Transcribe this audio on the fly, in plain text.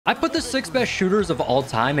I put the 6 best shooters of all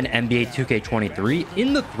time in NBA 2K23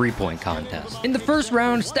 in the 3-point contest. In the first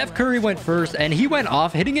round, Steph Curry went first and he went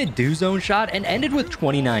off hitting a do zone shot and ended with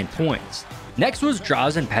 29 points. Next was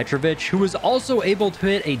Drazen Petrovic, who was also able to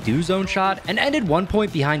hit a do zone shot and ended 1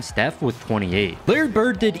 point behind Steph with 28. Larry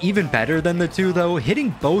Bird did even better than the two though,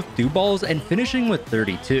 hitting both do balls and finishing with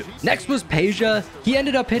 32. Next was Peja. He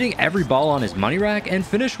ended up hitting every ball on his money rack and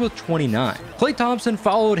finished with 29. Klay Thompson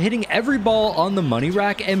followed, hitting every ball on the money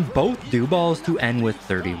rack and both do balls to end with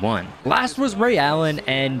 31. Last was Ray Allen,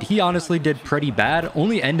 and he honestly did pretty bad,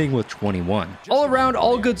 only ending with 21. All around,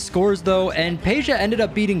 all good scores though, and Peja ended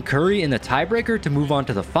up beating Curry in the tiebreaker to move on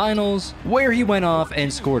to the finals, where he went off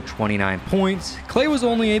and scored 29 points. Klay was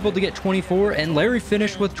only able to get 24 and Larry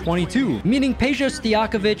finished with 22, meaning Peja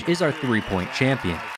Stojakovic is our 3-point champion.